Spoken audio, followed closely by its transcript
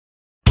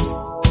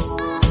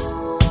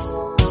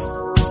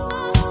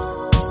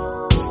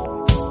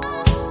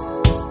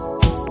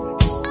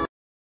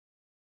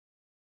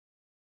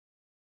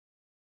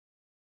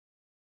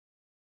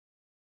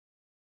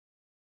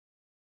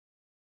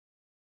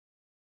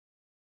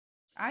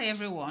Hi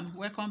everyone,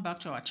 welcome back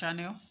to our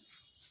channel.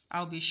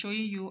 I'll be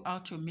showing you how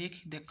to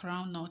make the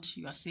crown knot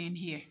you are seeing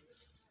here.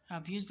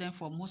 I've used them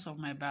for most of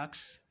my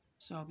bags,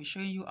 so I'll be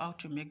showing you how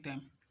to make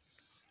them.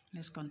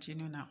 Let's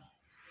continue now.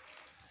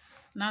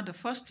 Now the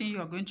first thing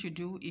you are going to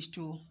do is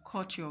to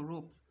cut your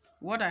rope.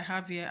 What I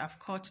have here, I've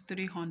cut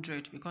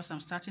 300 because I'm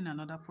starting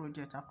another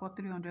project. I've cut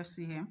 300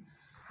 cm,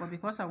 but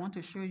because I want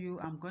to show you,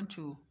 I'm going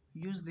to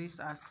use this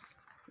as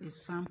a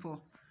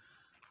sample.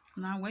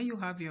 Now when you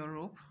have your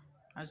rope,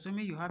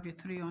 assuming you have a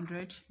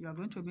 300, you are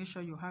going to make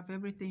sure you have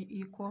everything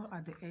equal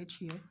at the edge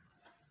here.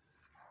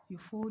 You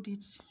fold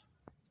it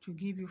to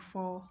give you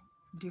 4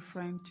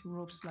 different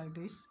ropes like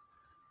this.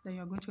 Then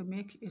you're going to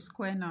make a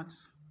square knot.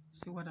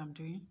 See what I'm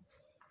doing?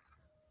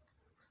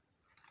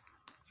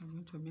 I'm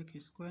going to make a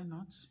square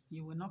knot.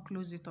 You will not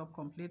close it up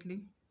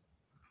completely.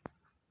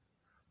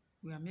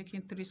 We are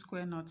making 3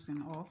 square knots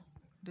in all.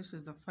 This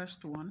is the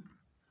first one.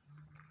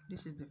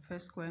 This is the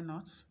first square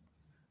knot.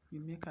 You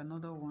make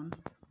another one.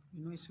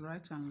 You know it's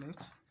right and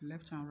left,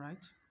 left and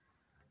right.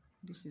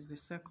 This is the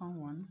second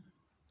one.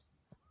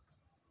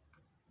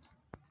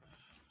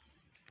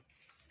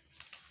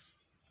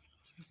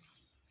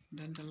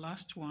 Then the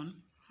last one,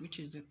 which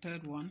is the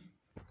third one.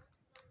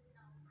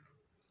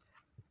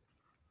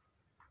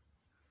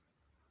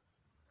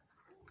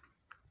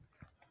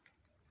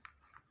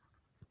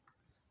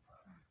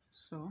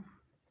 So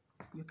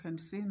you can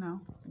see now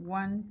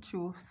 1,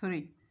 2,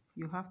 3.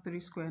 You have 3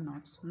 square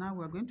knots. Now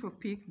we're going to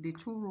pick the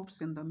 2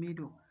 ropes in the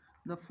middle.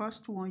 The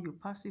first one, you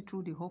pass it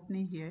through the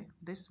opening here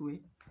this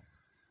way.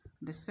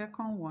 The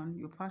second one,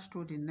 you pass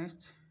through the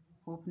next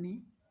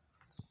opening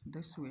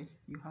this way.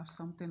 You have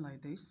something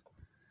like this.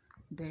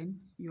 Then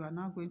you are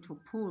now going to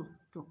pull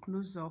to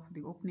close up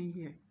the opening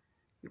here.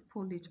 You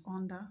pull it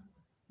under.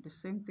 The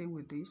same thing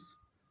with this.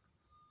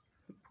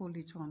 You pull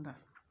it under.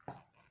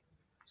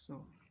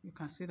 So you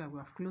can see that we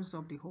have closed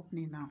up the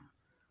opening now.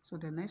 So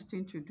the next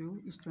thing to do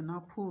is to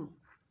now pull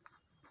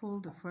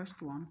the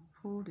first one,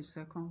 pull the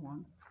second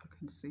one, you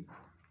can see.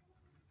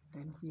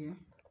 Then here,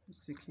 you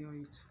secure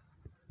it.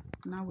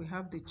 Now we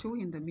have the 2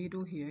 in the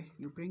middle here.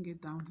 You bring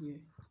it down here.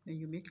 Then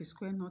you make a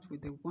square knot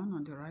with the one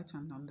on the right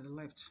and on the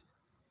left.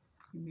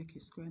 You make a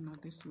square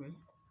knot this way.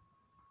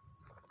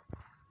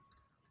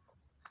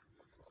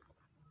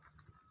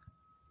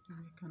 You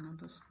make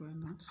another square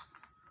knot.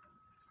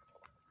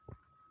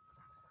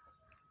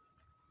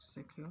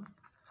 Secure.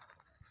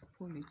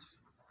 Pull it.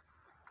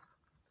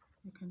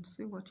 You can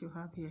see what you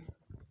have here.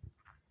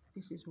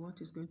 This is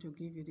what is going to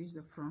give you. This is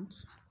the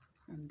front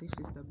and this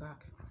is the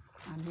back.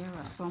 And here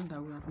are some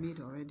that we have made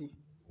already.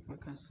 You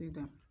can see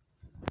them.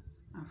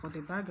 And for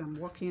the bag I'm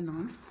working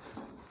on,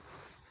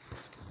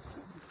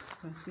 you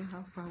can see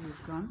how far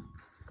we've gone.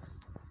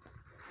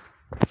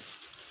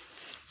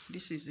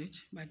 This is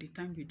it. By the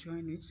time you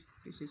join it,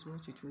 this is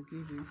what it will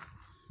give you.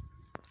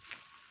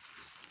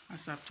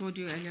 As I've told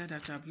you earlier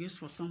that I've used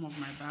for some of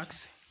my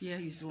bags, here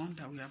is one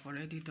that we have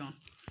already done.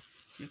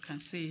 You can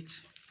see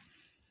it.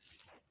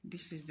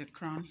 This is the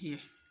crown here.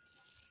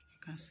 You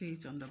can see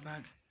it on the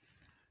bag.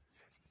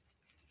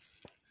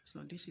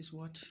 So this is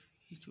what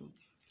it will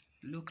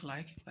look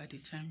like by the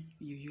time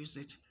you use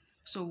it.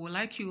 So we'd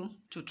like you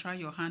to try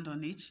your hand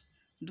on it.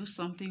 Do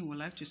something. We'd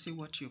like to see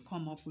what you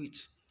come up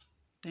with.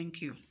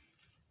 Thank you.